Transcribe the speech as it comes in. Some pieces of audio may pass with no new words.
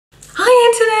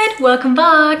welcome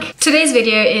back. Today's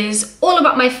video is all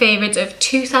about my favorites of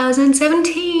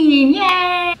 2017. Yay!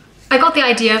 I got the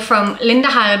idea from Linda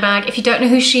Heilberg. If you don't know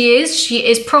who she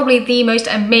is probably the most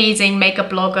amazing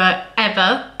makeup blogger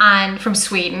ever, and from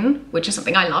Sweden, which is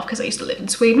something I love because I used to live in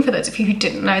Sweden, for those of you who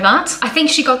didn't know that. I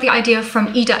think she got the idea from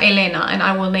Ida Elena, and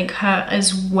I will link her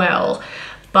as well.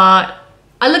 But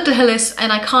I looked at her list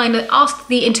and I kind of asked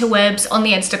the interwebs on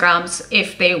the Instagrams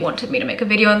if they wanted me to make a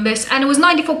video on this, and it was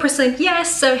 94%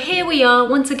 yes, so here we are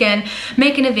once again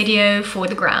making a video for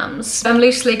the grams. I'm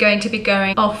loosely going to be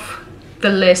going off the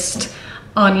list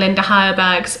on Linda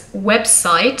Heilberg's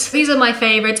website. These are my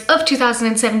favorites of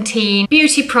 2017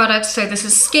 beauty products, so this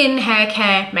is skin, hair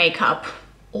care, makeup,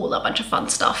 all a bunch of fun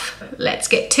stuff. Let's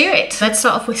get to it. Let's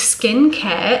start off with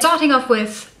skincare. Starting off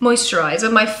with moisturiser.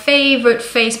 My favorite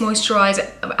face moisturiser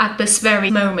at this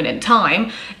very moment in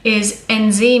time is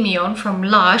enzynion from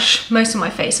Lush. Most of my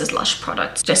face is Lush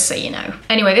products, just so you know.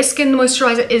 Anyway, this skin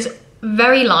moisturiser is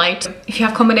very light. If you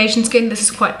have combination skin, this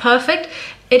is quite perfect.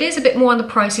 It is a bit more on the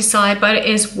pricey side, but it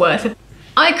is worth it.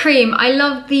 Eye cream. I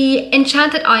love the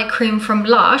Enchanted eye cream from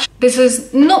Lush. This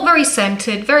is not very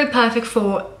scented, very perfect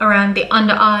for around the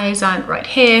under eyes and right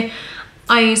here.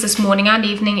 I use this morning and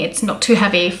evening. It's not too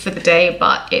heavy for the day,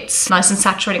 but it's nice and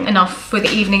saturating enough for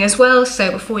the evening as well.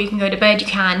 So before you can go to bed, you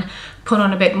can put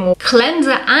on a bit more.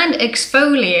 Cleanser and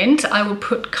exfoliant, I will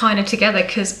put kind of together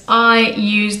because I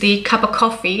use the cup of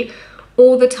coffee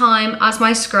all the time as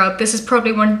my scrub. This is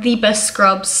probably one of the best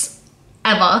scrubs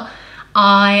ever.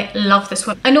 I love this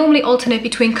one. I normally alternate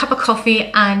between Cup of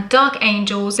Coffee and Dark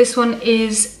Angels. This one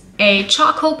is a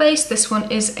charcoal base, this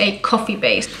one is a coffee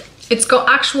base. It's got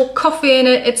actual coffee in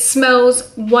it, it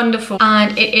smells wonderful,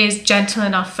 and it is gentle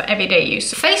enough for everyday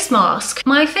use. Face mask.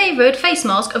 My favorite face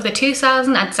mask of the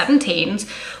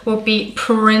 2017s will be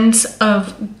Prince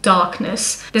of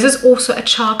Darkness. This is also a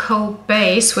charcoal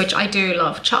base, which I do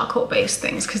love charcoal based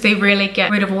things because they really get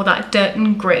rid of all that dirt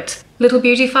and grit. Little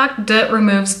beauty fact, dirt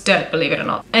removes dirt, believe it or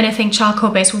not. Anything charcoal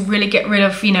based will really get rid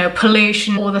of, you know,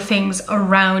 pollution, all the things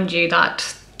around you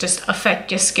that just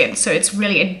affect your skin. So it's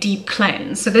really a deep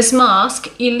cleanse. So this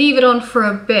mask, you leave it on for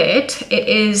a bit. It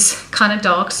is kind of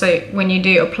dark, so when you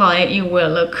do apply it, you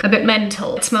will look a bit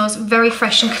mental. It smells very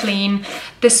fresh and clean.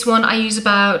 This one I use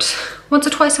about once or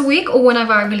twice a week, or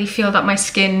whenever I really feel that my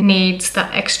skin needs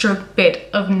that extra bit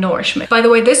of nourishment. By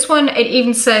the way, this one, it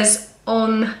even says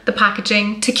on the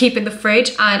packaging to keep in the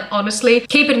fridge, and honestly,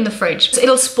 keep it in the fridge.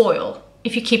 It'll spoil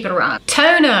if you keep it around.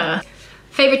 Toner.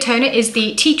 Favorite toner is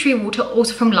the Tea Tree Water,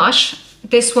 also from Lush.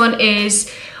 This one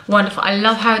is wonderful. I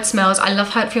love how it smells. I love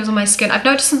how it feels on my skin. I've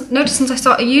noticed since I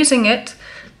started using it,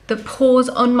 the pores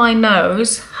on my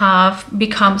nose have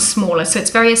become smaller. So it's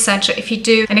very essential if you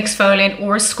do an exfoliant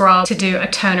or a scrub to do a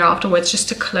toner afterwards, just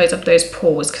to close up those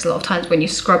pores, because a lot of times when you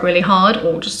scrub really hard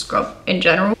or just scrub in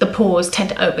general, the pores tend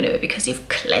to open a bit because you've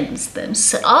cleansed them.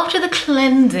 So after the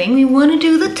cleansing, we want to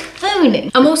do the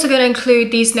toning. I'm also going to include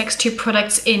these next two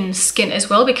products in skin as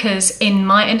well, because in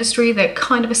my industry, they're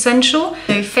kind of essential.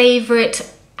 So favorite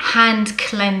hand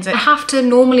cleanser. I have to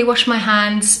normally wash my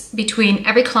hands between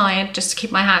every client just to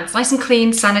keep my hands nice and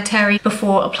clean, sanitary,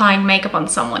 before applying makeup on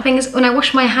someone. The thing is, when I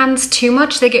wash my hands too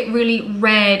much, they get really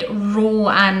red, raw,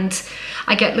 and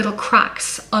I get little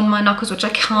cracks on my knuckles, which I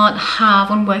can't have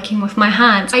when working with my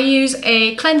hands. I use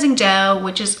a cleansing gel,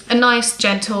 which is a nice,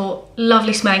 gentle,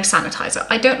 lovely smelling sanitizer.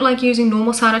 I don't like using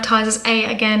normal sanitizers.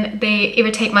 Again, they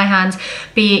irritate my hands.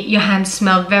 B, your hands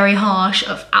smell very harsh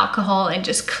of alcohol and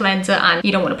just cleanser, and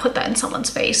you don't want to put that in someone's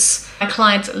face. My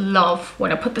clients love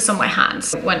when I put this on my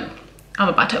hands. When I'm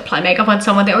about to apply makeup on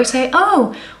someone, they always say,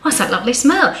 "Oh, what's that lovely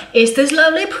smell? Is this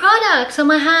lovely product? So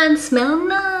my hands smell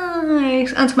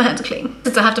nice." And so my hands are clean.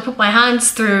 Since I have to put my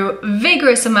hands through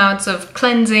vigorous amounts of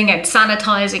cleansing and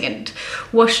sanitizing and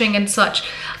washing and such,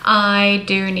 I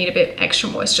do need a bit extra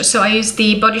moisture. So I use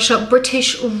the Body Shop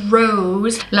British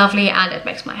Rose. Lovely, and it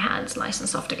makes my hands nice and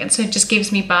soft again. So it just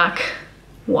gives me back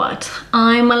what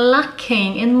I'm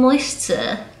lacking in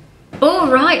moisture. All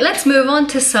right, let's move on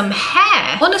to some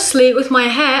hair. Honestly, with my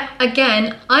hair,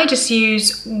 again, I just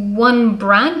use one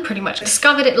brand pretty much.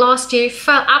 Discovered it last year,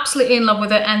 fell absolutely in love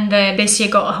with it, and then this year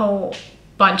got a whole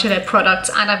bunch of their products,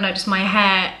 and I've noticed my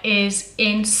hair is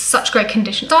in such great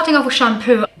condition. Starting off with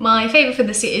shampoo, my favorite for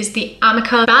this is the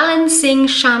Amika Balancing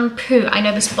Shampoo. I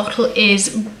know this bottle is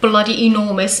bloody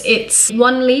enormous. It's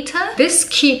 1 litre. This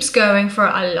keeps going for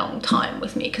a long time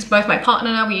with me because both my partner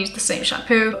and I, we use the same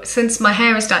shampoo. Since my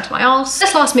hair is down to my arse,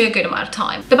 this lasts me a good amount of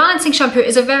time. The Balancing Shampoo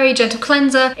is a very gentle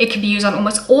cleanser. It can be used on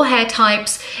almost all hair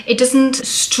types. It doesn't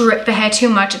strip the hair too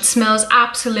much. It smells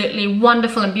absolutely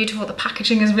wonderful and beautiful. The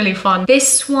packaging is really fun. This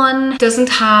This one doesn't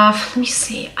have, let me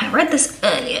see, I read this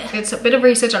earlier. It's a bit of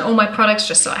research on all my products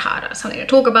just so I had something to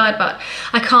talk about, but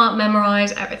I can't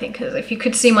memorize everything because if you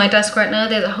could see my desk right now,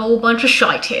 there's a whole bunch of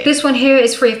shite here. This one here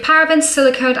is free of parabens,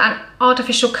 silicone, and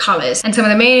artificial colors. And some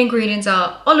of the main ingredients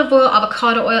are olive oil,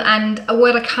 avocado oil, and a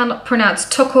word I cannot pronounce,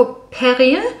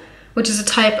 touchable, which is a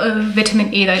type of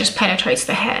vitamin E that just penetrates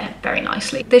the hair very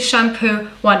nicely. This shampoo,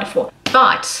 wonderful,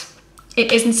 but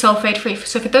it isn't sulfate free.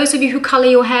 So for those of you who color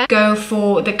your hair, go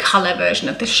for the color version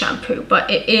of this shampoo,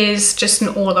 but it is just an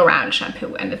all-around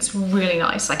shampoo and it's really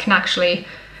nice. I can actually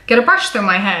get a brush through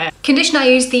my hair. Conditioner, I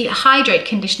use the Hydrate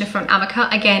conditioner from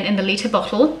Amika, again in the liter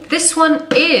bottle. This one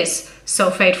is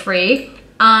sulfate free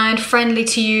and friendly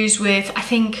to use with, I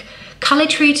think, color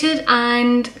treated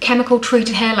and chemical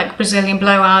treated hair like Brazilian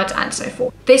blowout and so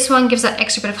forth. This one gives that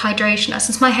extra bit of hydration. Now,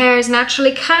 since my hair is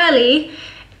naturally curly,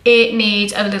 it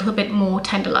needs a little bit more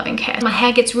tender loving care. My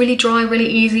hair gets really dry really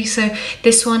easy, so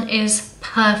this one is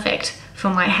perfect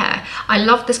for my hair. I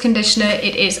love this conditioner.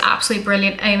 It is absolutely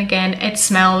brilliant, and again, it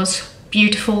smells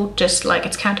beautiful, just like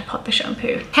its counterpart, the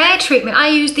shampoo. Hair treatment, I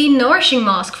use the Nourishing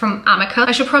mask from Amika.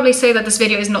 I should probably say that this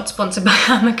video is not sponsored by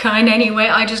Amika in any way.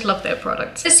 I just love their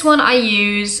products. This one I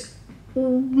use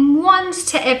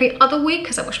once to every other week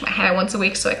because I wash my hair once a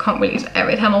week, so I can't really use it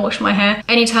every time I wash my hair.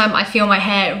 Anytime I feel my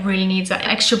hair really needs that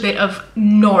extra bit of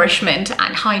nourishment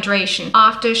and hydration.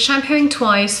 After shampooing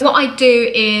twice, what I do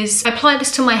is I apply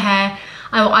this to my hair.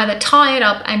 I will either tie it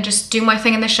up and just do my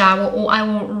thing in the shower, or I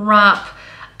will wrap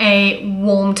a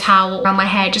warm towel around my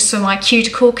hair just so my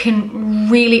cuticle can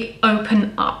really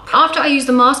open up. After I use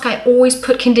the mask, I always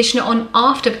put conditioner on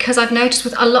after, because I've noticed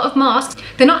with a lot of masks,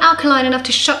 they're not alkaline enough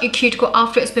to shut your cuticle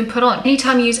after it's been put on.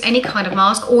 Anytime you use any kind of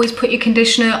mask, always put your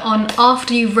conditioner on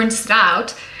after you've rinsed it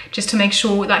out, just to make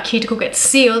sure that cuticle gets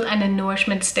sealed and the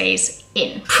nourishment stays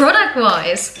in. Product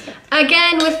wise,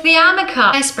 again with the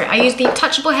Amika hairspray, I use the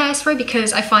touchable hairspray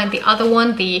because I find the other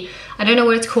one, I don't know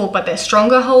what it's called, but the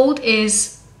stronger hold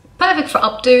is perfect for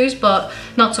updos, but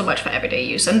not so much for everyday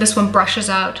use. And this one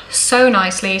brushes out so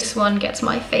nicely. This one gets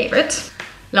my favorite.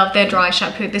 Love their dry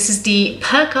shampoo. This is the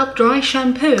Perk Up Dry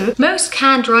Shampoo. Most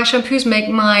canned dry shampoos make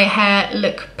my hair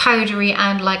look powdery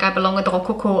and like I belong with the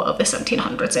Rococo of the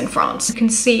 1700s in France. You can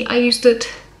see I used it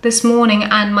this morning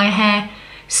and my hair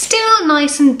still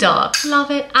nice and dark. Love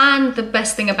it. And the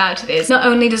best thing about it is not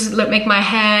only does it make my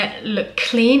hair look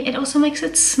clean, it also makes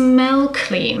it smell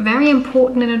clean. Very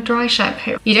important in a dry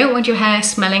shampoo. You don't want your hair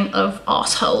smelling of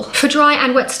arsehole. For dry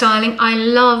and wet styling, I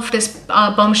love this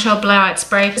bombshell blowout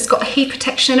spray. It's got heat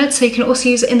protection in it, so you can also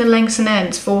use it in the lengths and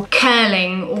ends for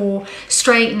curling or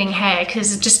straightening hair,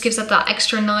 because it just gives it that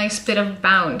extra nice bit of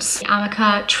bounce. The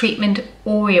Amika treatment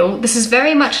oil. This is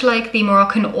very much like the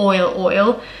Moroccan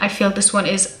oil. I feel this one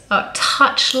is a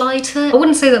touch lighter. I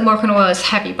wouldn't say that Moroccan oil is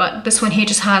heavy, but this one here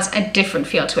just has a different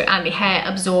feel to it and the hair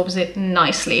absorbs it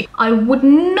nicely. I would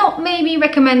not maybe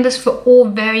recommend this for all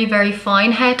very, very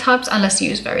fine hair types unless you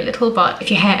use very little, but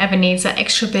if your hair ever needs that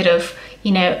extra bit of,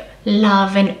 you know,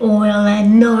 love and oil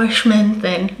and nourishment,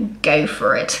 then go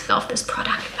for it. Love this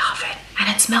product, love it.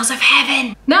 And it smells of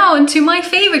heaven. Now onto my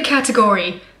favorite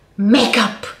category,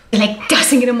 makeup. Like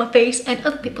dusting it on my face and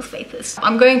other people's faces.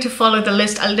 I'm going to follow the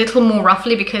list a little more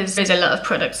roughly because there's a lot of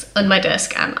products on my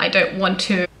desk and I don't want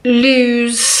to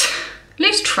lose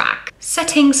track.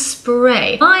 Setting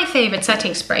spray. My favorite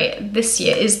setting spray this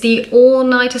year is the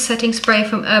all-nighter setting spray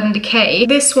from Urban Decay.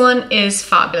 This one is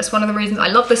fabulous. One of the reasons I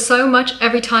love this so much,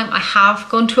 every time I have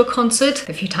gone to a concert,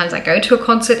 the few times I go to a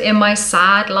concert in my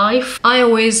sad life, I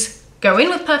always go in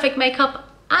with perfect makeup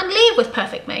and leave with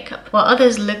perfect makeup, while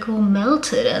others look all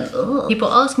melted and ugh. People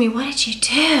ask me, what did you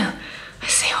do? I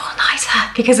say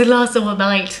all-nighter, because it lasts all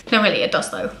night. No, really, it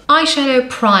does though. Eyeshadow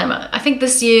Primer. I think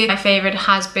this year my favorite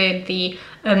has been the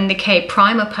Decay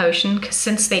Primer Potion, because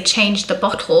since they changed the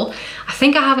bottle, I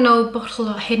think I have an old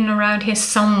bottle hidden around here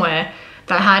somewhere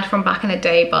that I had from back in the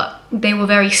day, but they were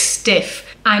very stiff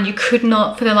and you could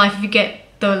not, for the life of you, get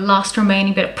the last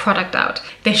remaining bit of product out.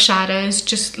 The shadows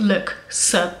just look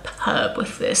superb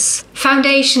with this.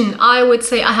 Foundation, I would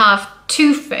say I have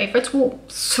two favorites, well,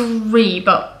 three,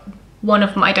 but one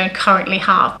of them I don't currently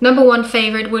have. Number one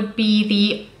favorite would be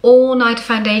the All Night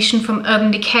Foundation from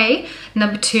Urban Decay.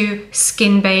 Number two,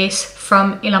 Skin Base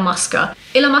from Illamasqua.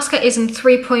 Illamasqua is in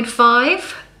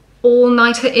 3.5. All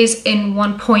Nighter is in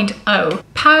 1.0.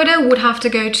 Powder would have to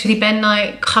go to the Ben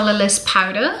Nye Colorless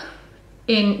Powder.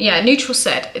 In, yeah, neutral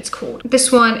set it's called.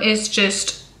 This one is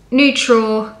just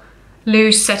neutral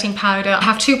loose setting powder. I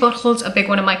have 2 bottles, a big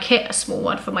one in my kit, a small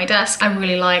one for my desk. I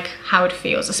really like how it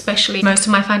feels, especially most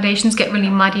of my foundations get really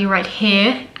muddy right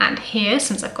here and here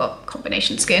since I've got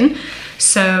combination skin.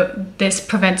 So this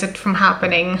prevents it from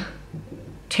happening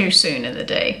too soon in the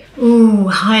day. Ooh,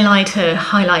 highlighter.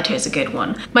 Highlighter is a good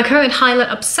one. My current highlight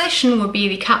obsession would be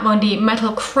the Kat Von D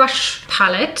Metal Crush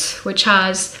palette, which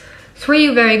has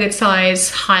 3 very good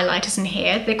size highlighters in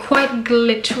here. They're quite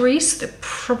glittery, so they're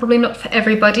probably not for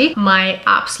everybody. My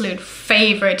absolute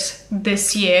favorite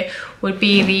this year would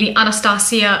be the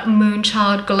Anastasia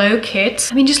Moonchild Glow Kit.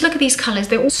 I mean, just look at these colors.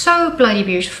 They're all so bloody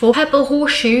beautiful. Purple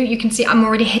Horseshoe, you can see I'm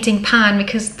already hitting pan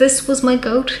because this was my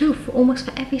go-to for almost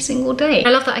for every single day.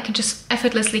 I love that I can just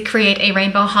effortlessly create a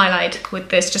rainbow highlight with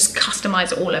this, just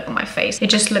customize it all over my face. It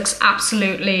just looks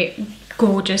absolutely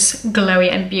gorgeous,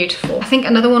 glowy and beautiful. I think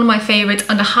another one of my favorites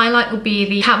under highlight would be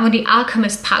the Kat Von D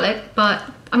Alchemist palette, but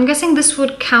I'm guessing this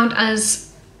would count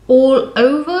as all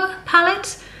over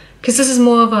palette because this is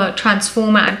more of a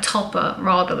transformer and topper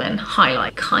rather than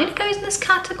highlight. Kind of goes in this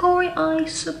category, I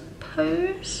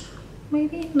suppose.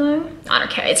 Maybe? No? I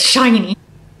don't care, it's shiny.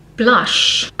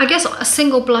 Blush. I guess a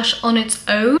single blush on its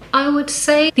own, I would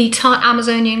say the Tarte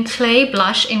Amazonian Clay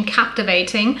blush in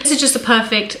Captivating. This is just a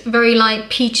perfect, very light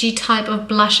peachy type of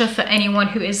blusher for anyone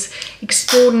who is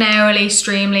extraordinarily,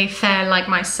 extremely fair like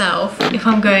myself. If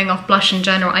I'm going off blush in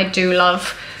general, I do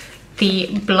love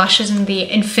the blushes in the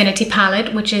Infinity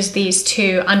palette, which is these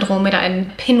 2, Andromeda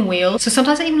and Pinwheel. So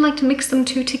sometimes I even like to mix them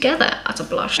 2 together as a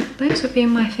blush. Those would be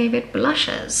my favorite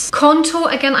blushes.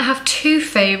 Contour, again, I have 2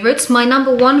 favorites. My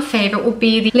number 1 favorite will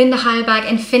be the Linda Heilberg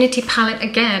Infinity palette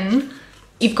again.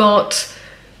 You've got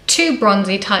 2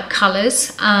 bronzy type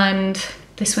colors and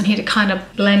this one here to kind of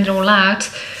blend it all out.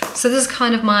 So this is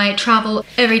kind of my travel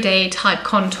everyday type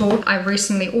contour. I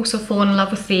recently also fallen in love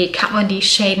with the Kat Von D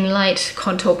Shade and Light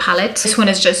contour palette. This one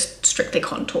is just strictly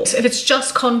contour. So if it's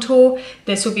just contour,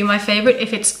 this would be my favorite.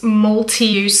 If it's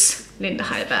multi-use, Linda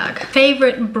Heilberg.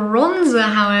 Favorite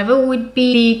bronzer, however, would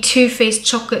be the Too Faced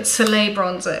Chocolate Soleil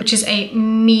bronzer, which is a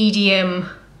medium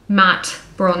matte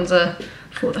bronzer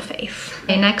for the face.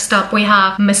 Okay, next up we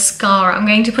have mascara. I'm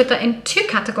going to put that in 2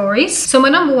 categories. So my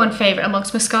number 1 favorite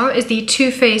amongst mascara is the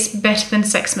Too Faced Better Than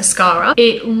Sex mascara.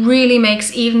 It really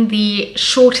makes even the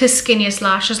shortest, skinniest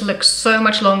lashes look so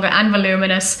much longer and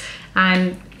voluminous,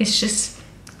 and it's just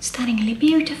stunningly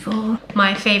beautiful.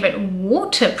 My favorite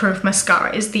waterproof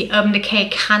mascara is the Urban Decay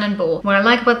Cannonball. What I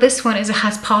like about this one is it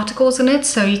has particles in it,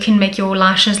 so you can make your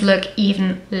lashes look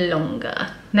even longer.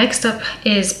 Next up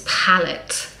is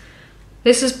palette.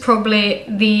 This is probably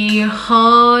the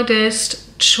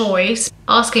hardest choice.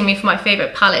 Asking me for my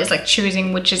favorite palette is like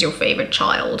choosing which is your favorite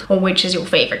child or which is your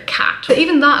favorite cat. But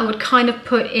even that I would kind of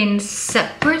put in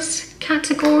separate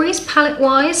categories palette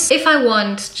wise. If I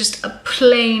want just a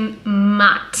plain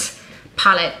matte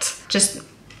palette, just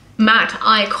matte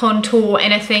eye contour,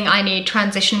 anything I need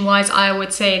transition wise, I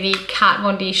would say the Kat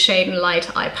Von D Shade and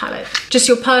Light eye palette. Just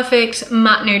your perfect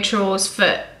matte neutrals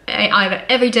for either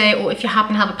every day, or if you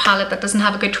happen to have a palette that doesn't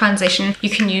have a good transition, you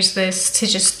can use this to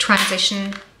just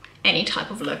transition any type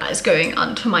of look. That is going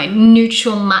onto my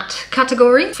neutral matte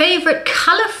category. Favorite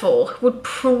colourful would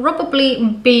probably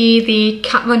be the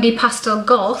Kat Von D Pastel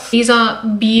Goth. These are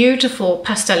beautiful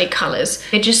pastel-y colours.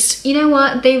 They just, you know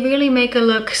what, they really make a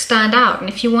look stand out, and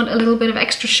if you want a little bit of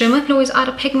extra shimmer, you can always add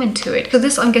a pigment to it. So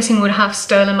this, I'm guessing, would have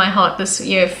stolen my heart this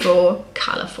year for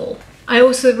colourful. I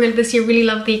also this year really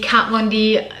love the Kat Von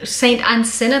D Saint Anne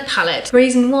Sinner palette.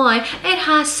 Reason why, it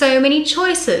has so many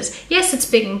choices. Yes, it's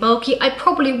big and bulky. I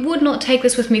probably would not take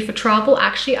this with me for travel.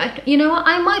 Actually, you know what,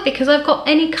 I might, because I've got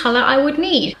any color I would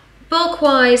need. Bulk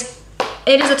wise,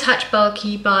 it is a touch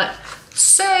bulky, but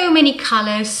so many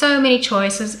colors, so many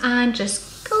choices, and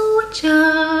just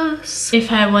gorgeous.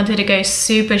 If I wanted to go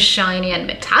super shiny and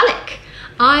metallic,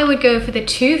 I would go for the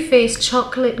Too Faced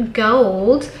Chocolate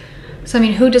Gold. So I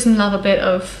mean, who doesn't love a bit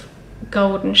of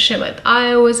gold and shimmer?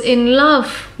 I was in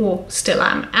love, well, still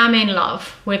am in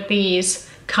love with these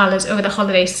colors over the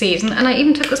holiday season, and I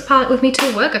even took this palette with me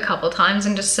to work a couple times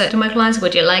and just said to my clients,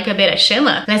 would you like a bit of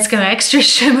shimmer? Let's go extra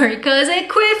shimmery because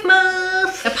it's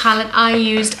Christmas. A palette I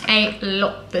used a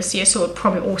lot this year, so it would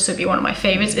probably also be one of my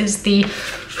favorites, is the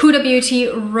Huda Beauty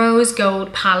Rose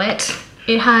Gold palette.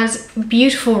 It has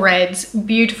beautiful reds,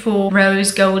 beautiful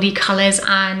rose goldy colors,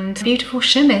 and beautiful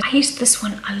shimmers. I used this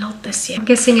one a lot this year. I'm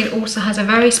guessing it also has a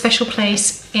very special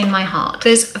place in my heart.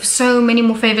 There's so many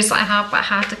more favorites that I have, but I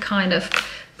had to kind of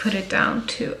put it down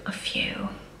to a few.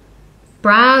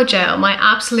 Brow gel, my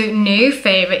absolute new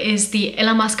favorite is the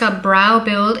Illamasqua Brow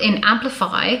Build in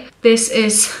Amplify. This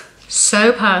is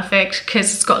So perfect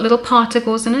because it's got little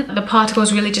particles in it. The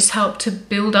particles really just help to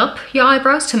build up your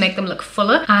eyebrows to make them look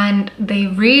fuller, and they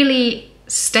really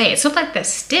stay. It's not like they're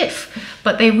stiff,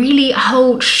 but they really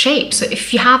hold shape. So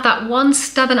if you have that one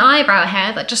stubborn eyebrow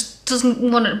hair that just doesn't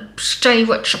want to stay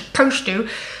what it's supposed to,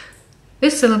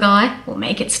 this little guy will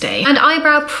make it stay. And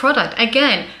eyebrow product,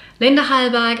 again, Linda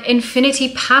Heilberg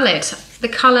Infinity Palette. The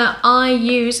color I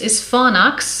use is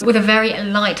Farnax. With a very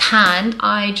light hand,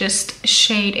 I just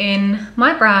shade in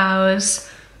my brows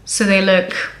so they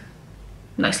look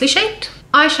nicely shaped.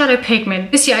 Eyeshadow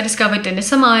pigment. This year I discovered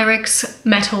Denisa Myricks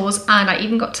Metals, and I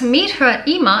even got to meet her at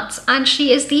EMATS, and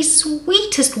she is the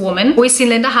sweetest woman. Always seen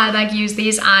Linda Heilberg use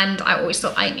these, and I always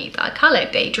thought I need that color.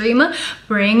 Daydreamer,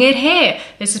 bring it here.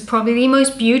 This is probably the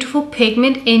most beautiful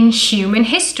pigment in human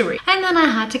history. And then I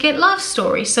had to get Love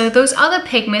Story. So those other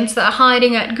pigments that are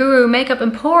hiding at Guru Makeup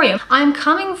Emporium, I'm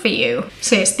coming for you.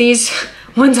 So yes, these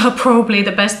ones are probably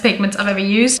the best pigments I've ever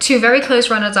used. Two very close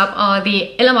runners up are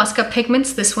the Illamasqua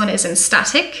pigments. This one is in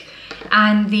Static,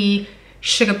 and the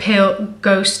Sugar Pill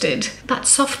Ghosted. That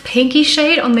soft pinky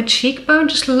shade on the cheekbone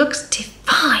just looks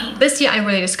divine. This year I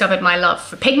really discovered my love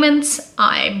for pigments.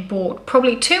 I bought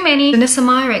probably too many. Denisa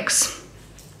Myricks,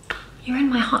 you're in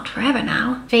my heart forever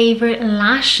now. Favorite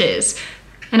lashes.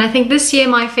 And I think this year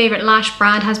my favorite lash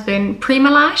brand has been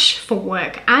Prima Lash for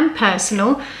work and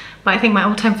personal. But I think my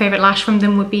all-time favorite lash from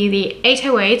them would be the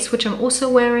 808s, which I'm also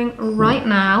wearing right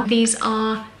now. These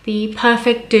are the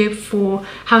perfect dupe for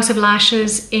House of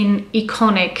Lashes in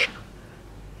Iconic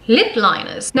lip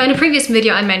liners. Now, in a previous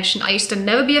video I mentioned I used to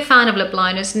never be a fan of lip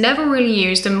liners, never really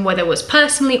used them, whether it was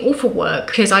personally or for work,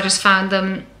 because I just found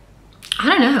them, I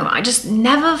don't know, I just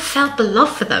never felt the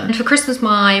love for them. And for Christmas,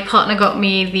 my partner got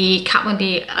me the Kat Von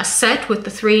D set with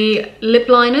the 3 lip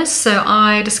liners. So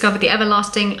I discovered the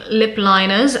Everlasting lip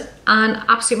liners, and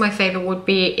absolutely my favorite would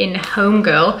be in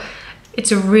Homegirl.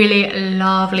 It's a really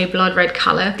lovely blood red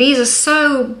color. These are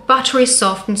so buttery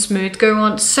soft and smooth, go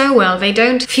on so well. They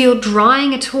don't feel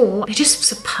drying at all. They're just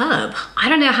superb. I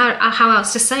don't know how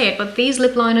else to say it, but these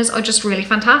lip liners are just really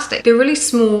fantastic. They're really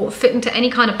small, fit into any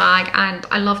kind of bag, and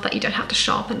I love that you don't have to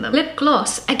sharpen them. Lip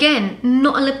gloss, again,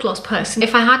 not a lip gloss person.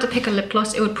 If I had to pick a lip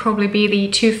gloss, it would probably be the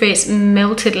Too Faced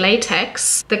Melted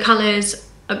Latex. The colors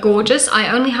are gorgeous. I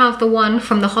only have the one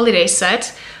from the holiday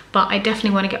set, but I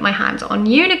definitely want to get my hands on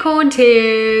Unicorn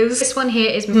Tears. This one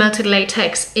here is Melted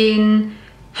Latex in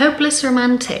Hopeless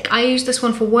Romantic. I use this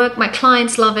one for work, my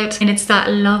clients love it, and it's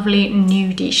that lovely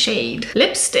nudie shade.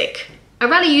 Lipstick. I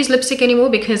rarely use lipstick anymore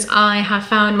because I have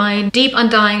found my deep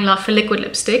undying love for liquid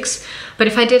lipsticks, but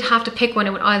if I did have to pick one,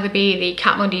 it would either be the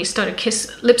Kat Von D Started Kiss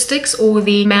lipsticks or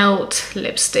the Melt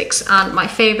lipsticks, and my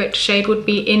favorite shade would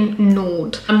be in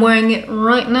Nude. I'm wearing it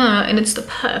right now, and it's the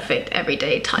perfect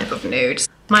everyday type of nude.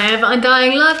 My ever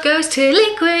undying love goes to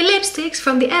liquid lipsticks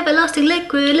from the Everlasting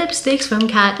liquid lipsticks from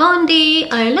Kat Von D.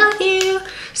 I love you.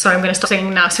 Sorry, I'm gonna stop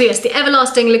singing now. So yes, the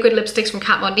Everlasting liquid lipsticks from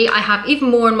Kat Von D. I have even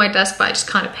more on my desk, but I just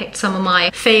kind of picked some of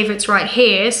my favorites right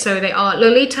here. So they are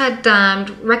Lolita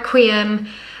Damned, Requiem,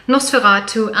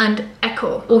 Nosferatu, and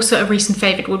Echo. Also a recent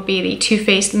favorite would be the Too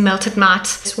Faced Melted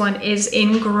Matte. This one is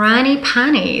in Granny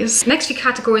Panties. Next few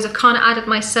categories I've kind of added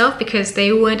myself because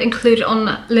they weren't included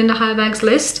on Linda Heilberg's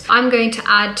list. I'm going to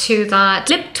add to that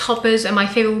lip toppers, and my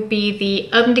favorite would be the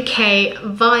Urban Decay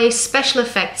Vice Special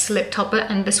Effects lip topper,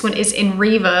 and this one is in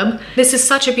Reverb. This is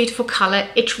such a beautiful color.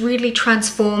 It really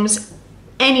transforms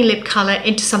any lip color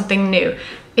into something new.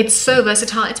 It's so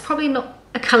versatile. It's probably not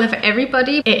a color for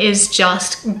everybody. It is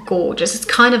just gorgeous. It's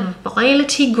kind of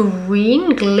violety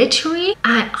green, glittery,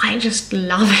 and I just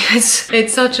love it.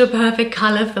 It's such a perfect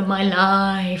color for my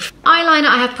life. Eyeliner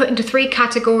I have put into 3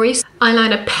 categories.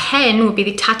 Eyeliner pen would be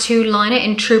the Tattoo Liner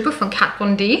in Trooper from Kat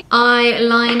Von D.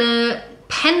 Eyeliner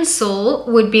pencil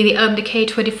would be the Urban Decay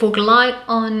 24 Glide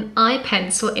On Eye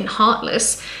Pencil in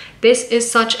Heartless. This is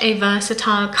such a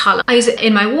versatile color. I use it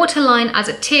in my waterline as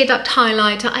a tear duct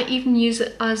highlighter. I even use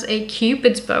it as a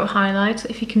Cupid's bow highlighter.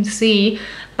 If you can see,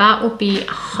 that would be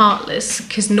Heartless,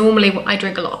 because normally I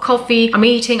drink a lot of coffee, I'm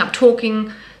eating, I'm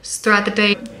talking throughout the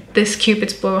day. This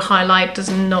Cupid's bow highlight does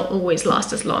not always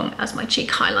last as long as my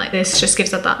cheek highlight. This just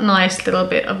gives it that nice little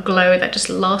bit of glow that just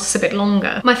lasts a bit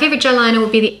longer. My favorite gel liner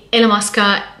would be the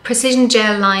Illamasqua Precision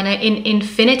Gel Liner in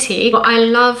Infinity. What I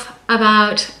love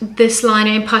about this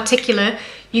liner in particular,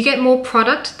 you get more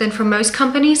product than from most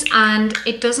companies, and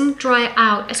it doesn't dry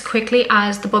out as quickly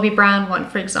as the Bobbi Brown one,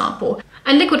 for example.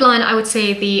 And liquid liner, I would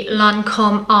say the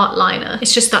Lancome Art Liner.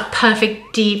 It's just that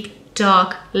perfect, deep,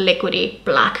 dark, liquidy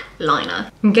black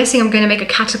liner. I'm guessing I'm going to make a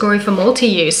category for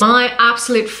multi-use. My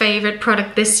absolute favorite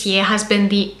product this year has been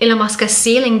the Illamasqua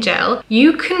Sealing Gel.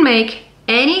 You can make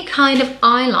any kind of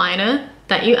eyeliner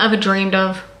that you ever dreamed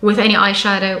of with any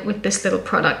eyeshadow with this little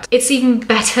product. It's even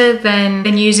better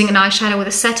than using an eyeshadow with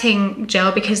a setting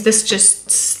gel because this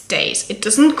just stays. It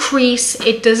doesn't crease,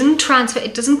 it doesn't transfer,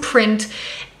 it doesn't print,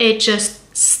 it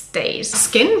just stays.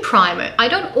 Skin primer. I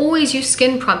don't always use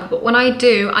skin primer, but when I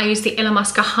do, I use the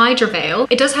Illamasqua Hydra Veil.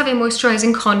 It does have a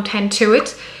moisturizing content to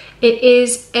it. It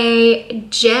is a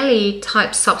jelly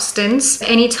type substance.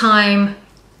 Anytime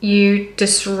you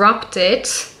disrupt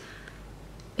it,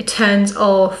 it turns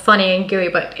all funny and gooey,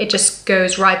 but it just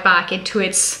goes right back into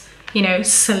its, you know,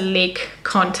 sleek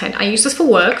content. I use this for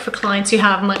work, for clients who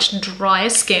have much drier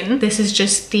skin. This is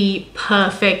just the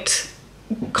perfect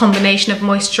combination of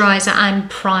moisturizer and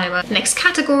primer. Next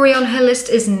category on her list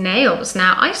is nails.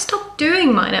 Now, I stopped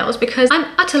doing my nails because I'm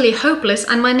utterly hopeless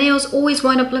and my nails always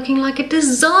wind up looking like a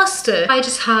disaster. I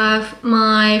just have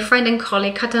my friend and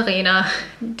colleague Katarina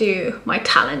do my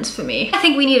talents for me. I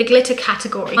think we need a glitter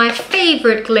category. My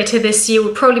favorite glitter this year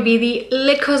would probably be the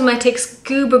Lit Cosmetics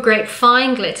Goober Grape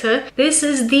Fine Glitter. This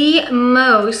is the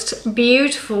most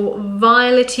beautiful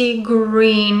violety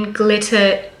green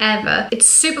glitter ever. It's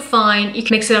super fine. You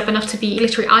can mix it up enough to be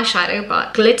glittery eyeshadow,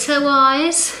 but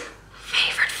glitter-wise,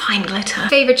 favorite fine glitter.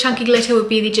 Favorite chunky glitter would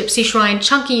be the Gypsy Shrine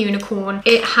Chunky Unicorn.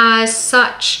 It has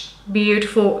such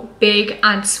beautiful big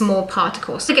and small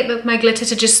particles. To get my glitter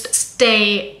to just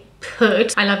stay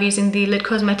put, I love using the Lit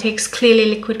Cosmetics Clearly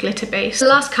Liquid Glitter Base. The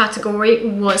last category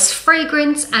was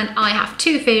fragrance, and I have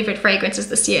two favorite fragrances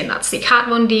this year, and that's the Kat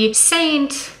Von D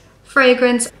Saint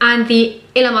fragrance and the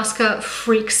Illamasqua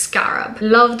Freak Scarab.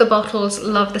 Love the bottles,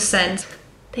 love the scent.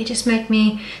 They just make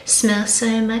me smell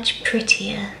so much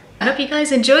prettier. I hope you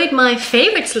guys enjoyed my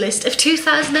favorites list of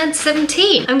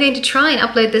 2017. I'm going to try and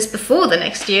upload this before the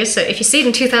next year, so if you see it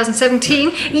in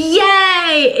 2017,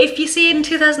 yay! If you see it in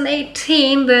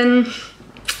 2018, then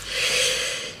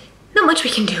not much we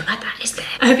can do about that, is there?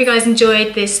 I hope you guys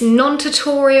enjoyed this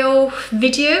non-tutorial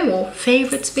video or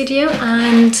favorites video,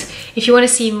 and if you want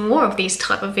to see more of these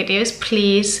type of videos,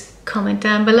 please comment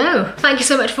down below. Thank you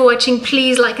so much for watching.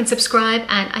 Please like and subscribe,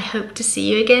 and I hope to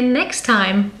see you again next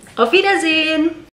time. Auf Wiedersehen!